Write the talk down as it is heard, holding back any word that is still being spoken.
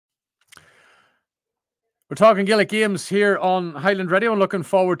We're talking Gaelic games here on Highland Radio and looking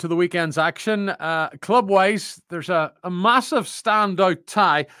forward to the weekend's action. Club-wise, there's a massive standout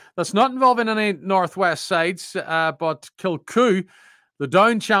tie that's not involving any northwest sides, but Kilcoo, the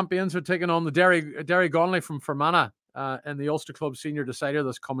Down champions, are taking on the Derry Gonley from Fermanagh in the Ulster Club Senior Decider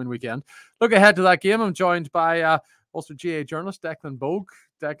this coming weekend. Look ahead to that game. I'm joined by Ulster GAA journalist Declan Bogue.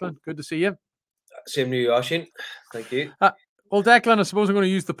 Declan, good to see you. Same to you, Oshin. Thank you. Well, Declan, I suppose I'm going to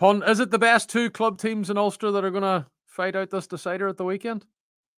use the pun. Is it the best two club teams in Ulster that are going to fight out this decider at the weekend?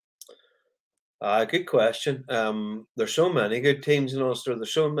 Good question. There's so many good teams in Ulster.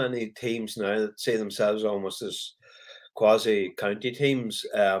 There's so many teams now that see themselves almost as quasi-county teams.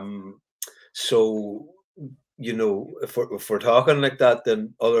 So, you know, if we're talking like that,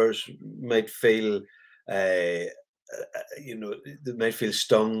 then others might feel, they might feel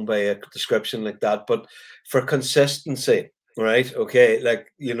stung by a description like that. But for consistency, right? Okay,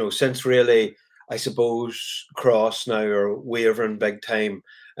 like, since really, I suppose, Cross now are wavering big time.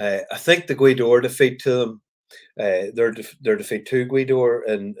 I think the Gweedore defeat to them, their defeat to Gweedore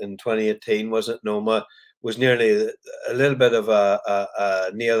in 2018, wasn't Noma, was nearly a little bit of a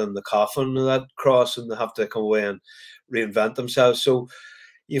nail in the coffin of that Cross, and they have to come away and reinvent themselves. So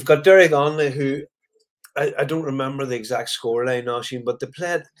you've got Derry Gonley, who I don't remember the exact scoreline, Oshin, but they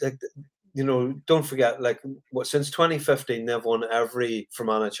played like, don't forget, since 2015, they've won every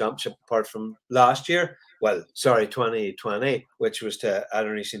Fermanagh championship apart from last year. Well, sorry, 2020, which was to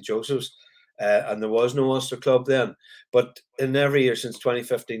Adderley St. Joseph's, and there was no Ulster club then. But in every year since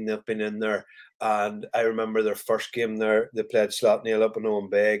 2015, they've been in there. And I remember their first game there, they played Slaughtneil up in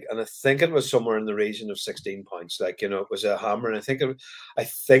Bogue, and I think it was somewhere in the region of 16 points. It was a hammer. And I think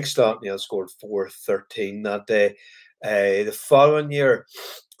Slaughtneil scored 4-13 that day. The following year,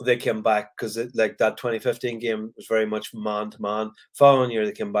 they came back because that 2015 game was very much man-to-man. Following year,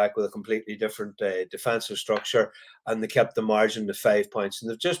 they came back with a completely different defensive structure, and they kept the margin to 5 points. And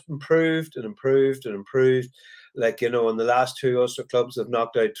they've just improved and improved and improved. In the last two Ulster clubs, they've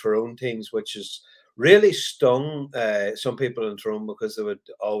knocked out Tyrone teams, which has really stung some people in Tyrone, because they would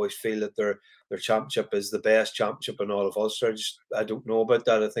always feel that their championship is the best championship in all of Ulster. I don't know about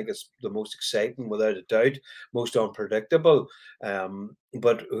that. I think it's the most exciting, without a doubt, most unpredictable.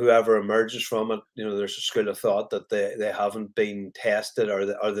 But whoever emerges from it, there's a school of thought that they haven't been tested,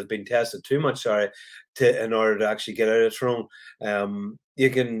 or they've been tested too much, in order to actually get out of Tyrone. You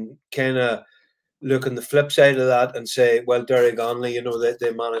can kind of look on the flip side of that and say, well, Derry Gonley,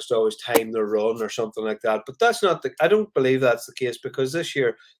 they managed to always time their run or something like that. But that's not I don't believe that's the case, because this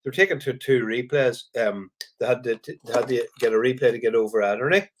year they're taking to two replays. They had to get a replay to get over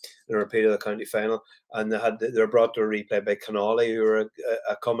Adderley in a repeat of the county final, and they're brought to a replay by Connolly, who are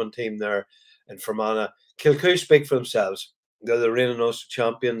a common team there in Fermanagh. Kilcoo speak for themselves. They're the reigning Ulster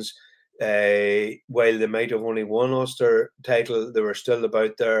champions. While they might have only one Ulster title, they were still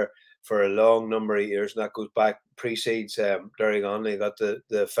about there for a long number of years, and that precedes Derry Gonley got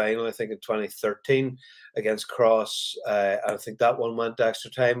the final, I think, in 2013 against Cross. I think that one went to extra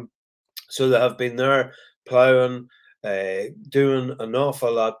time. So they have been there ploughing, doing an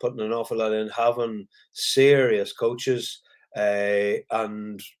awful lot, putting an awful lot in, having serious coaches,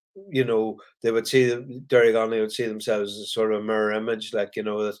 and they would Derry Gonley would see themselves as a sort of mirror image, that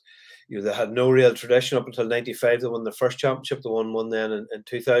they had no real tradition up until 95. They won the first championship. They won one then in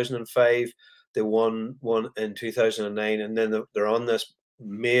 2005. They won one in 2009. And then they're on this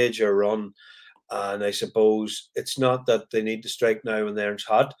major run. And I suppose it's not that they need to strike now when the iron's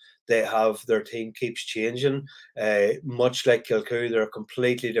hot. Their team keeps changing. Much like Kilcoo, they're a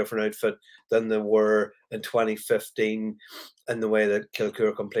completely different outfit than they were in 2015, and the way that Kilcoo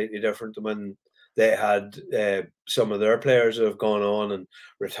are completely different than when they had some of their players that have gone on and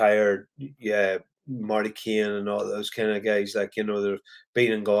retired. Yeah, Marty Kane and all those kind of guys, they've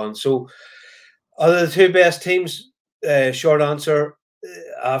been and gone. So are they the two best teams? Short answer,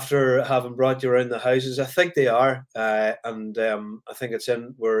 after having brought you around the houses, I think they are. And I think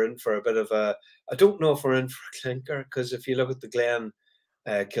we're in for a bit of I don't know if we're in for a clinker, because if you look at the Glen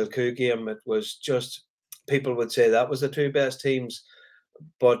Kilcoo game, it was just, people would say that was the two best teams.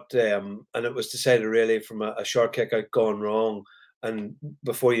 But and it was decided really from a short kick out gone wrong, and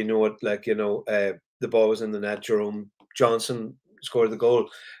before you know it, the ball was in the net. Jerome Johnson scored the goal,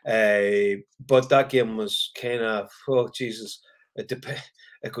 but that game was kind of, oh Jesus,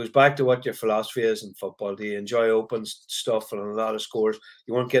 it goes back to what your philosophy is in football. Do you enjoy open stuff and a lot of scores?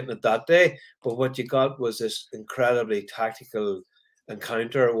 You weren't getting it that day, but what you got was this incredibly tactical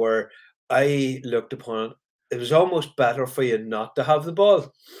encounter where I looked upon it. It was almost better for you not to have the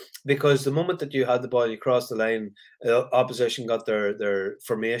ball, because the moment that you had the ball, you crossed the line, opposition got their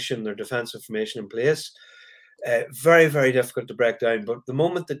formation, their defensive formation in place. very, very difficult to break down. But the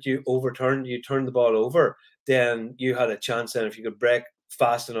moment that you turn the ball over, then you had a chance. And if you could break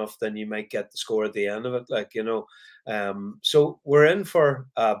fast enough, then you might get the score at the end of it. So we're in for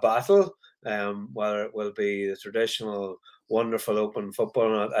a battle. Whether it will be the traditional wonderful open football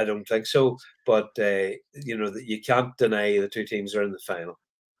or not, I don't think so. But you can't deny the two teams are in the final.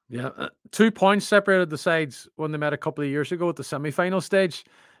 Yeah, 2 points separated the sides when they met a couple of years ago at the semi-final stage,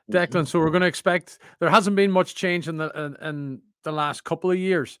 Declan. So we're going to expect there hasn't been much change in the last couple of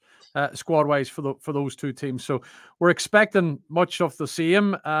years, squad-wise for those two teams. So we're expecting much of the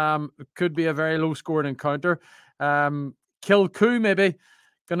same. It could be a very low-scoring encounter. Kilcoo maybe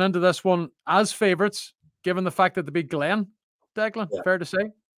going into this one as favourites, given the fact that they beat Glen. Declan, fair to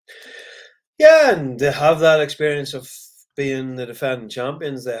say. Yeah, and they have that experience of being the defending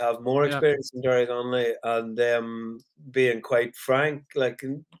champions. They have more experience than Derek Onley, and being quite frank, like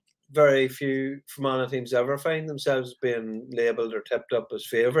very few Fermanagh teams ever find themselves being labelled or tipped up as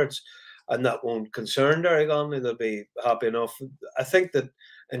favourites, and that won't concern Derek Onley. They'll be happy enough. I think that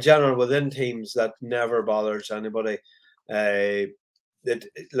in general within teams that never bothers anybody.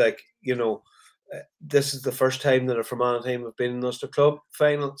 This is the first time that a Fermanagh team have been in the Ulster Club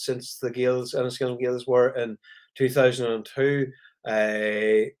final since the Enniskillen Gaels were in 2002,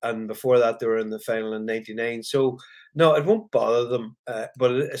 and before that they were in the final in '99. So no, it won't bother them,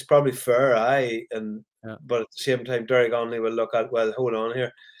 but it's probably fair. But at the same time, Derek Onley will look at, well, hold on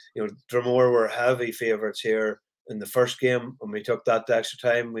here. Dromore were heavy favourites here in the first game when we took that to extra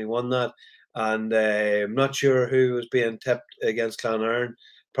time. We won that, and I'm not sure who was being tipped against Clonard.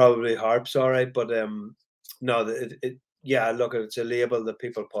 Probably Harps, all right, but no, look, it's a label that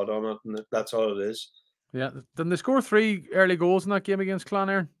people put on it, and that's all it is. Yeah, didn't they score 3 early goals in that game against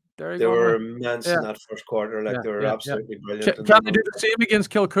Clonard? They were immense in that first quarter, they were absolutely brilliant. Can they do the same against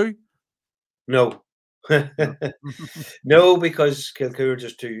Kilcoo? No. No, because Kilcoo are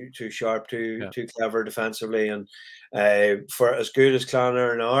just too sharp, too clever defensively, and for as good as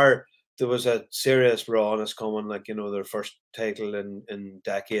Clonard are, there was a serious rawness coming, their first title in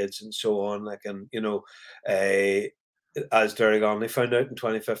decades and so on, as Derek Onley found out in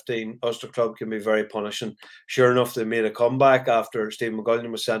 2015, Ulster Club can be very punishing. Sure enough, they made a comeback after Stephen McGuillan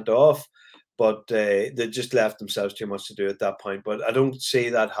was sent off, but they just left themselves too much to do at that point. But I don't see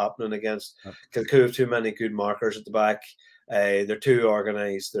that happening against Kilcoo. Have too many good markers at the back. They're too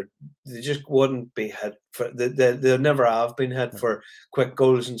organised. They just wouldn't be hit for. They never have been hit for quick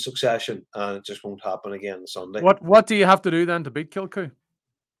goals in succession, and it just won't happen again on Sunday. What do you have to do then to beat Kilcoo?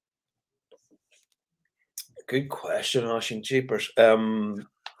 Good question, Oisin Jeepers. And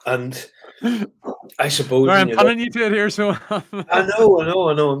I suppose I'm punning you to it here, so I know.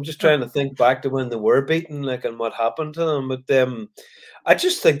 I'm just trying to think back to when they were beaten, and what happened to them. But I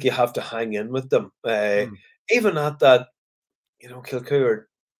just think you have to hang in with them. Even at that, Kilcoo are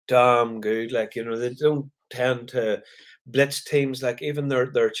damn good. They don't tend to blitz teams. Even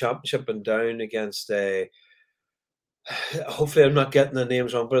their championship and down against. Hopefully, I'm not getting the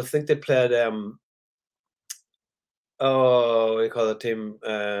names wrong, but I think they played. We call the team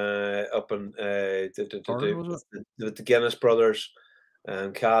up in with the Guinness brothers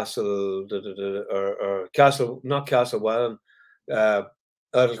and Castle or Castle, not Castlewellan.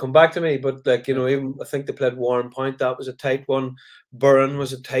 It'll come back to me, but even I think they played Warren Point. That was a tight one. Burren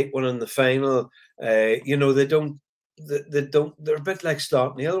was a tight one in the final. They don't. They're a bit like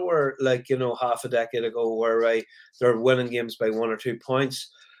Slotneil were half a decade ago, where they're winning games by 1 or 2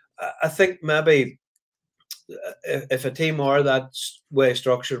 points. I think maybe. If a team are that way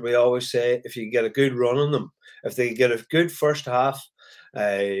structured, we always say if you get a good run on them, if they get a good first half,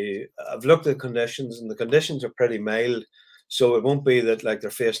 I've looked at the conditions, and the conditions are pretty mild, so it won't be that they're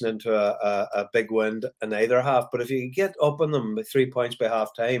facing into a big wind in either half. But if you get up on them with 3 points by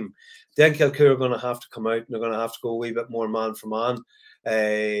half time, then Kilcoo are going to have to come out and they're going to have to go a wee bit more man for man,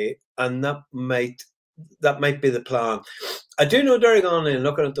 and that might be the plan. I do know Derek Onley, and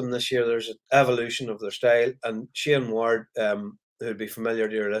looking at them this year, there's an evolution of their style. And Shane Ward, who'd be familiar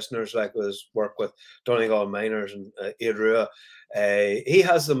to your listeners, with his work with Donegal Miners and Aodhrua, he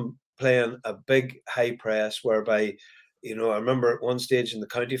has them playing a big high press, whereby, I remember at one stage in the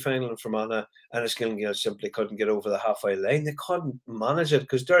county final in Fermanagh, Enniskillen Gaels simply couldn't get over the halfway line. They couldn't manage it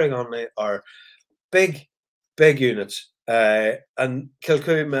because Derek Onley are big units. And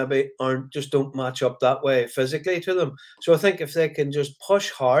Kilcoo maybe don't match up that way physically to them. So I think if they can just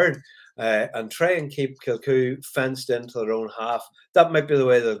push hard and try and keep Kilcoo fenced into their own half, that might be the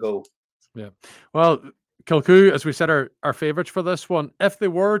way they'll go. Yeah. Well, Kilcoo, as we said, are favourites for this one. If they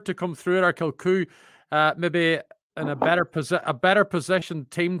were to come through it, are Kilcoo maybe in a better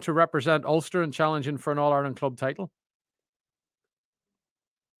positioned team to represent Ulster and challenging for an All-Ireland club title?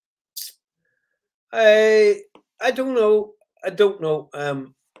 I don't know. I don't know.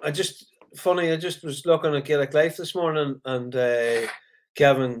 I just was looking at Gaelic Life this morning, and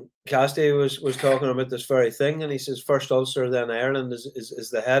Kevin Cassidy was talking about this very thing, and he says first Ulster, then Ireland is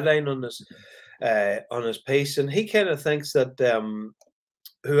the headline on his piece, and he kind of thinks that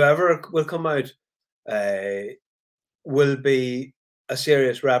whoever will come out will be a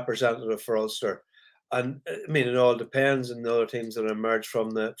serious representative for Ulster. And I mean, it all depends on the other teams that emerge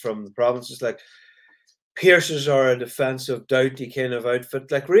from the provinces. Like Pierces are a defensive, doughty kind of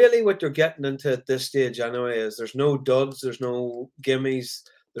outfit. Like really, what you're getting into at this stage anyway is there's no duds, there's no gimmies,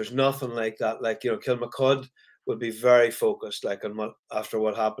 there's nothing like that. Like Kilmacud would be very focused, like on after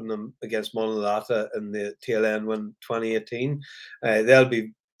what happened against Monalata in the tail end when 2018, they'll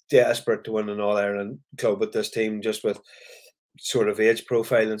be desperate to win an All Ireland club with this team, just with sort of age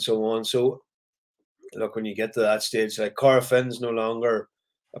profile and so on. So look, when you get to that stage, like Cara Finn's no longer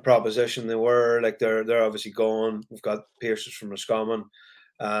a proposition. They were like they're obviously gone. We've got Pierces from Roscommon,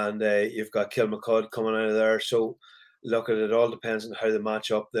 and you've got Kilmacud coming out of there. So look, it all depends on how they match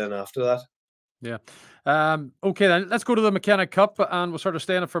up then after that. Yeah. Okay, then let's go to the McKenna Cup, and we'll sort of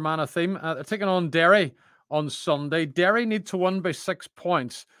stay in a Fermanagh theme. They're taking on Derry on Sunday. Derry need to win by 6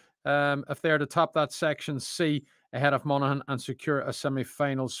 points if they're to top that Section C ahead of Monaghan and secure a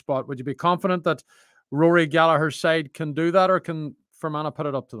semi-final spot. Would you be confident that Rory Gallagher's side can do that, or can Fermanagh put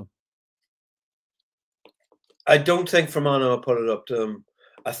it up to them? I don't think Fermanagh will put it up to them.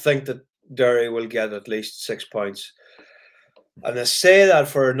 I think that Derry will get at least 6 points. And I say that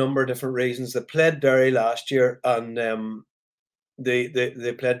for a number of different reasons. They played Derry last year, and they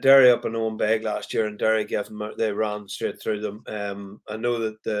played Derry up in Owen Bogue last year, and Derry they ran straight through them. I know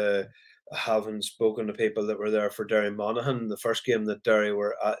that having spoken to people that were there for Derry Monaghan, the first game that Derry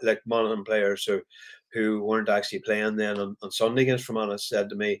were like Monaghan players who weren't actually playing then on Sunday against Fermanagh said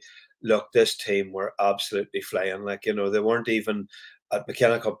to me, look, this team were absolutely flying. Like, they weren't even at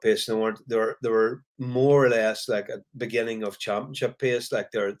McKenna Cup pace. They were more or less like a beginning of championship pace. Like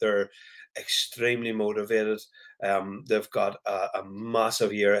they're extremely motivated. They've got a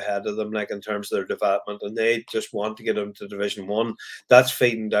massive year ahead of them, like in terms of their development, and they just want to get into Division 1. That's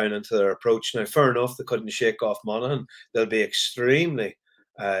feeding down into their approach. Now, fair enough, they couldn't shake off Monaghan. They'll be extremely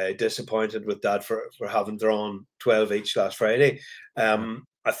disappointed with that for having drawn 12 each last Friday.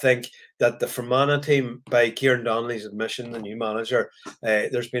 I think that the Fermanagh team, by Kieran Donnelly's admission, the new manager,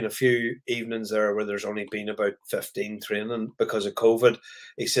 there's been a few evenings there where there's only been about 15 training because of COVID.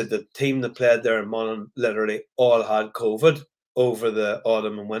 He said the team that played there in Monaghan literally all had COVID over the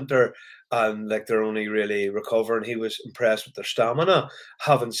autumn and winter, and like they're only really recovering. He was impressed with their stamina.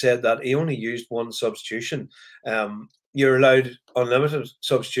 Having said that, he only used one substitution. You're allowed unlimited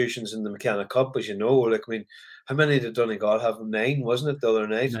substitutions in the McKenna Cup, as you know. Like, I mean, how many did Donegal have? 9, wasn't it, the other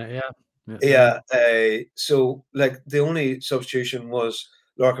night? Yeah. So, like, the only substitution was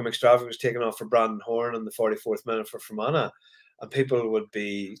Lorcan McStravick was taken off for Brandon Horn in the 44th minute for Fermanagh. And people would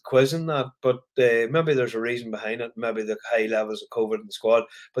be quizzing that, but maybe there's a reason behind it. Maybe the high levels of COVID in the squad,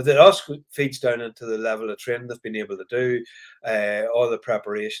 but it also feeds down into the level of training they've been able to do, all the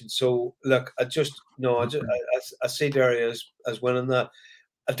preparation. So look, I see Derry as winning that.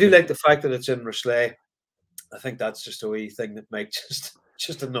 I do like the fact that it's in Roslay. I think that's just a wee thing that might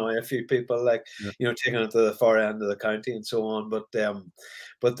just annoy a few people, like taking it to the far end of the county and so on. But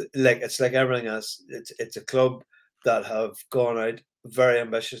like it's like everything else. It's a club that have gone out very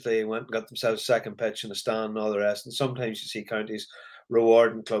ambitiously, went and got themselves second pitch in a stand and all the rest. And sometimes you see counties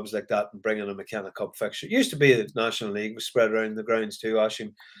rewarding clubs like that and bringing a McKenna Cup fixture. It used to be the National League was spread around the grounds too,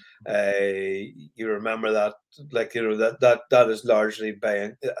 Ashim. You remember that, like, that is largely by,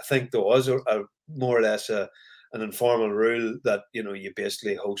 I think there was a more or less an informal rule that, you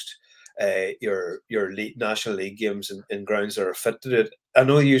basically host your National League games in grounds that are fit to it. I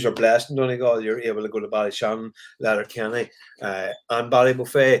know you are blessed in Donegal. You're able to go to Ballyshannon, Letterkenny, and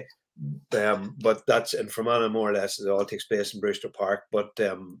Ballybuffet. But that's in Fermanagh more or less. It all takes place in Brewster Park. But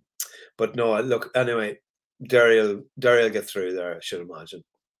no, look, anyway, Derry will get through there, I should imagine.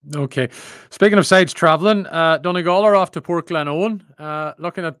 Okay. Speaking of sides travelling, Donegal are off to Port Glenowyn.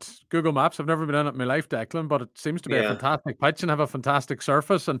 Looking at Google Maps, I've never been in it in my life, Declan, but it seems to be a fantastic pitch and have a fantastic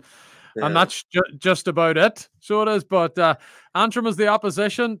surface, and that's just about it. So it is. But Antrim is the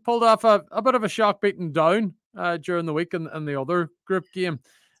opposition, pulled off a bit of a shock beating down during the week in the other group game.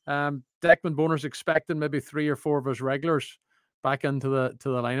 Declan Bonner's expecting maybe 3 or 4 of his regulars back into the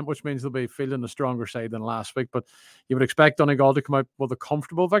lineup, which means they'll be fielding a stronger side than last week. But you would expect Donegal to come out with a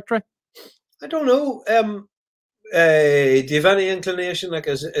comfortable victory? I don't know. Do you have any inclination? Like,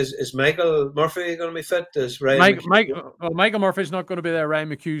 is Michael Murphy going to be fit? Is Ryan McHugh? Michael Murphy's not going to be there. Ryan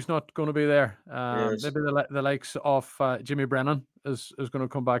McHugh's not going to be there. Yes, Maybe the likes of Jimmy Brennan is going to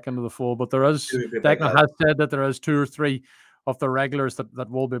come back into the fold. But there is, two big Declan help. has said that there is 2 or 3 of the regulars that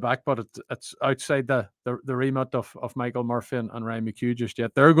will be back, but it's outside the remit of Michael Murphy and Ryan McHugh just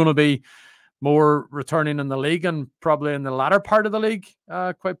yet. They're going to be more returning in the league and probably in the latter part of the league,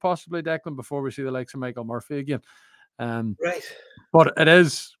 quite possibly, Declan, before we see the likes of Michael Murphy again. Right. But it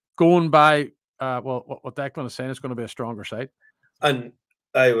is going by what Declan is saying, it's going to be a stronger side. And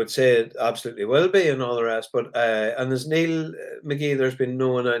I would say it absolutely will be and all the rest. But and there's Neil McGee, there's been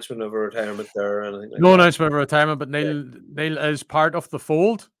no announcement of a retirement there or anything like no that. announcement of retirement, but Neil is part of the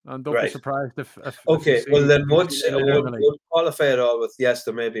fold, and don't be surprised if okay. Well, then would the qualify it all with yes,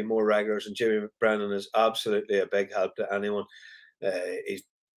 there may be more regulars, and Jimmy Brennan is absolutely a big help to anyone.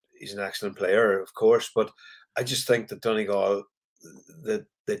 He's an excellent player, of course, but I just think that Donegal, the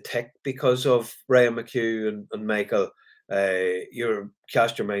tick because of Ryan McHugh and Michael. You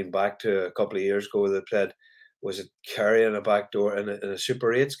cast your mind back to a couple of years ago. They played, was it Kerry in a backdoor in a Super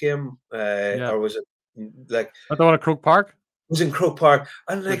 8s game, or was it like I don't want to Croke Park? It was in Croke Park,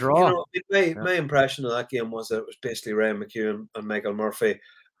 and like draw. you know, my impression of that game was that it was basically Ryan McHugh and Michael Murphy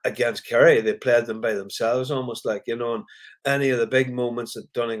against Kerry. They played them by themselves, almost like, you know. And any of the big moments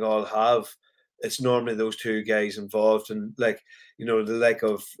that Donegal have, it's normally those two guys involved, and like, you know, the like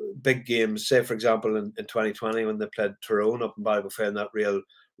of big games. Say, for example, in 2020 when they played Tyrone up in Ballybofey in that real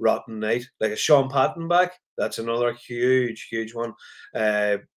rotten night, like a Sean Patton back. That's another huge one.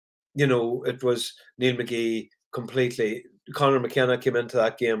 You know, it was Neil McGee completely. Conor McKenna came into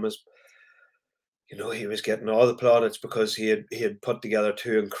that game as, you know, he was getting all the plaudits because he had put together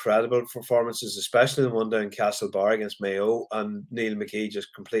 2 incredible performances, especially the one down Castlebar against Mayo, and Neil McGee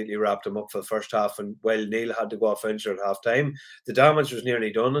just completely wrapped him up for the first half. And while Neil had to go off injured at half time, the damage was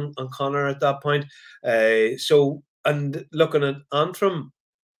nearly done on Conor at that point. So, and looking at Antrim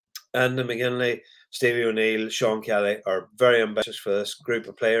and the McGinley, Stevie O'Neill, Sean Kelly are very ambitious for this group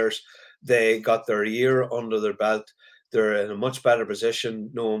of players. They got their year under their belt. They're in a much better position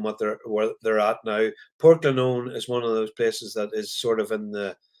knowing where they're at now. Port Glenone is one of those places that is sort of in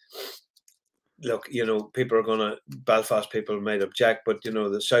the look, you know, people are gonna Belfast people might object, but you know,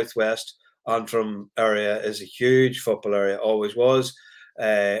 the southwest Antrim area is a huge football area, always was.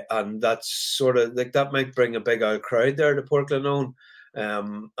 And that's sort of like that might bring a big old crowd there to Port Glenone.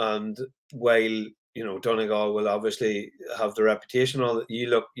 And while, you know, Donegal will obviously have the reputation, all that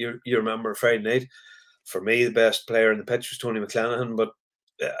you remember Friday night. For me, the best player in the pitch was Tony McClenaghan, but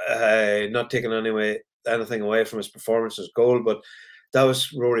not taking anything away from his performance as goal. But that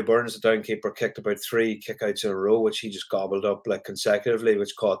was Rory Burns, the downkeeper, kicked about 3 kickouts in a row, which he just gobbled up like consecutively,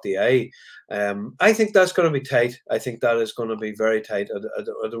 which caught the eye. I think that's going to be tight. I think that is going to be very tight.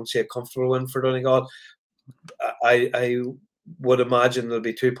 I don't see a comfortable win for Donegal. I would imagine there'll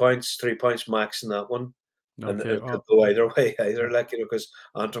be 2 points, 3 points max in that one. And it could go either way, like, you know, because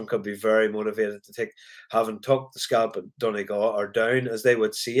Antrim could be very motivated to having took the scalp at Donegal or down as they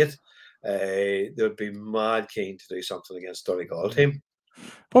would see it. They would be mad keen to do something against Donegal team.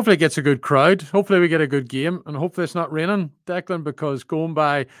 Hopefully it gets a good crowd. Hopefully we get a good game, and hopefully it's not raining, Declan, because going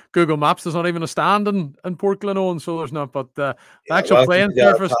by Google Maps, there's not even a stand in Port Glenone, so there's not. But the actual playing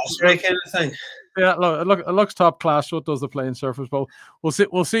surface, kind of thing. Yeah, look, it looks top class. So it does the playing surface. But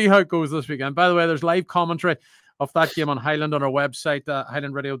we'll see how it goes this weekend. By the way, there's live commentary of that game on Highland on our website,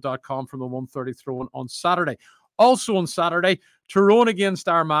 highlandradio.com, from the 1:30 throw on Saturday. Also on Saturday, Tyrone against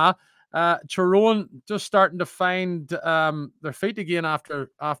Armagh. Tyrone just starting to find their feet again after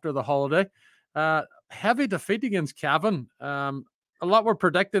the holiday. Heavy defeat against Cavan. A lot were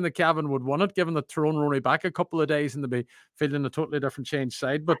predicting that Cavan would win it, given that Tyrone were only back a couple of days and they'd be feeling a totally different changed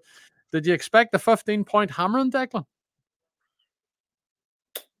side. But did you expect a 15-point hammering, Declan?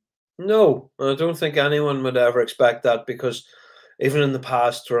 No, I don't think anyone would ever expect that, because even in the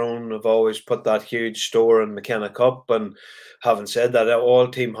past, Tyrone have always put that huge store in McKenna Cup. And having said that, all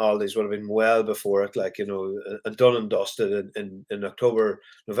team holidays would have been well before it, like, you know, done and dusted in October,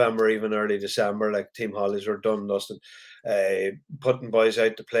 November, even early December. Like, team holidays were done and dusted. Putting boys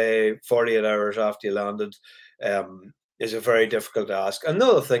out to play 48 hours after you landed is a very difficult task.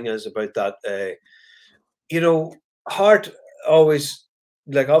 Another thing is about that, you know, Hart always,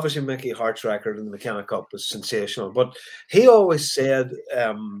 like, obviously Mickey Hart's record in the McKenna Cup was sensational, but he always said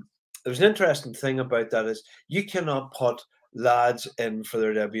there was an interesting thing about that is you cannot put lads in for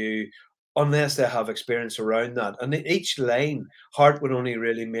their debut unless they have experience around that. And in each line, Hart would only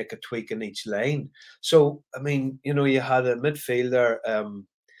really make a tweak in each line. So, I mean, you know, you had a midfielder,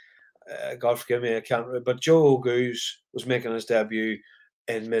 God forgive me, I can't. But Joe O'Goose was making his debut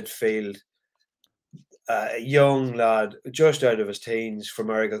in midfield. A young lad, just out of his teens from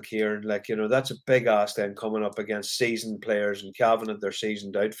Errigal Kieran, that's a big ask then coming up against seasoned players, and Cavan had their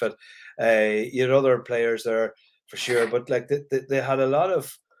seasoned outfit. You had other players there for sure, but they had a lot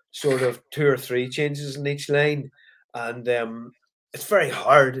of sort of 2 or 3 changes in each line, and it's very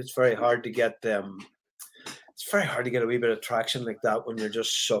hard. It's very hard to get it's very hard to get a wee bit of traction like that when you're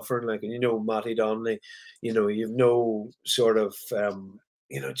just suffering. And Matty Donnelly, you've no sort of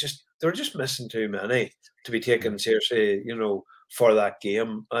just they're just missing too many to be taken seriously, for that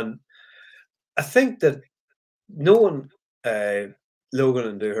game. And I think that no one, Logan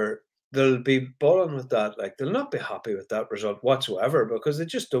and Dooher, they'll be balling with that. They'll not be happy with that result whatsoever, because they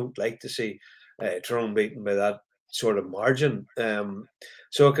just don't like to see Tyrone beaten by that sort of margin.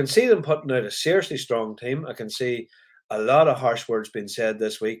 So I can see them putting out a seriously strong team. I can see a lot of harsh words being said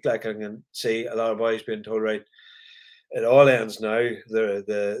this week. I can see a lot of boys being told, right, it all ends now.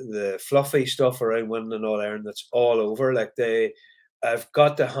 The fluffy stuff around winning an All Ireland, that's all over. I've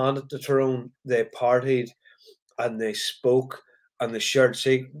got to hand it to Tyrone. They partied and they spoke and they shared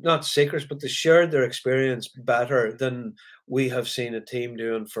not secrets, but they shared their experience better than we have seen a team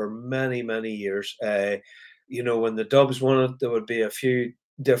doing for many, many years. When the Dubs won it, there would be a few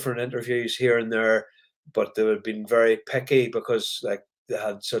different interviews here and there, but they would have been very picky because they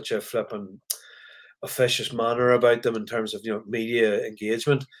had such a flippin' officious manner about them in terms of media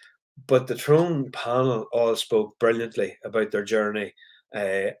engagement. But the Tyrone panel all spoke brilliantly about their journey.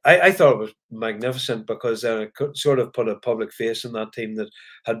 I thought it was magnificent, because then it could sort of put a public face in that team that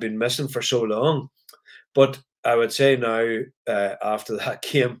had been missing for so long. But I would say now, after that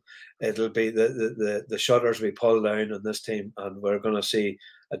game, it'll be the shutters will be pulled down on this team, and we're going to see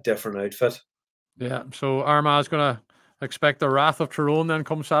a different outfit. Yeah, so Armagh's going to expect the wrath of Tyrone then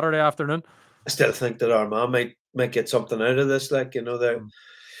come Saturday afternoon. I still think that Armagh might get something out of this.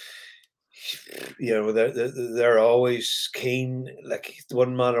 They're always keen. It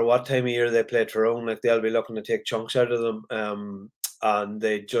wouldn't matter what time of year they play Tyrone, they'll be looking to take chunks out of them. And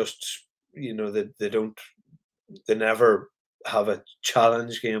they just, they never have a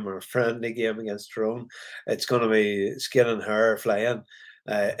challenge game or a friendly game against Tyrone. It's going to be skin and hair flying.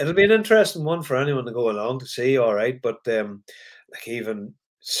 It'll be an interesting one for anyone to go along to see. All right, but even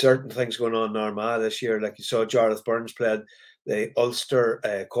certain things going on in Armagh this year, you saw Jarlath Burns played the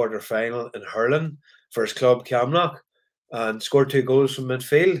Ulster quarter final in hurling for his club Camnock and scored 2 goals from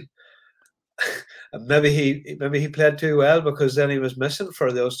midfield. And maybe he played too well, because then he was missing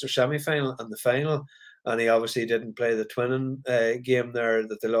for the Ulster semi-final and the final, and he obviously didn't play the twinning game there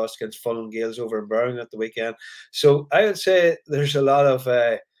that they lost against Fulham Gales over in Birmingham at the weekend. So I would say there's a lot of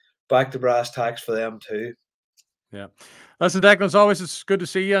back to brass tacks for them too. Yeah. Listen, Declan, as always, it's good to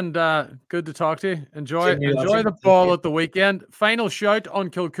see you and good to talk to you. Enjoy the ball at the weekend. Final shout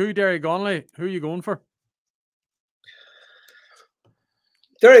on Kilcoo, Derry Gonley. Who are you going for?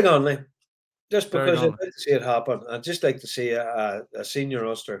 Derry Gonley. Just because I'd like to see it happen. I'd just like to see a senior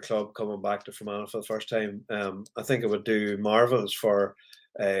Ulster club coming back to Fermanagh for the first time. I think it would do marvels for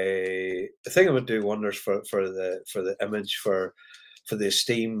I think it would do wonders for the image, for the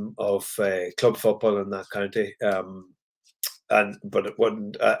esteem of club football in that county. But it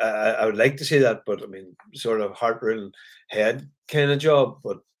wouldn't. I would like to see that, but I mean, sort of heart ruling head kind of job.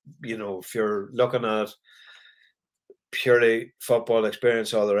 But if you're looking at purely football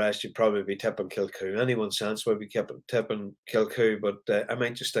experience, all the rest, you'd probably be tipping Kilcoo. Anyone sense would be tipping Kilcoo, but I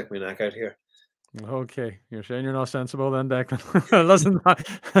might just stick my neck out here. Okay, you're saying you're not sensible then, Declan. Listen,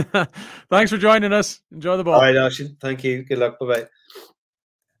 thanks for joining us. Enjoy the ball. All right, Ashley. Thank you. Good luck. Bye-bye.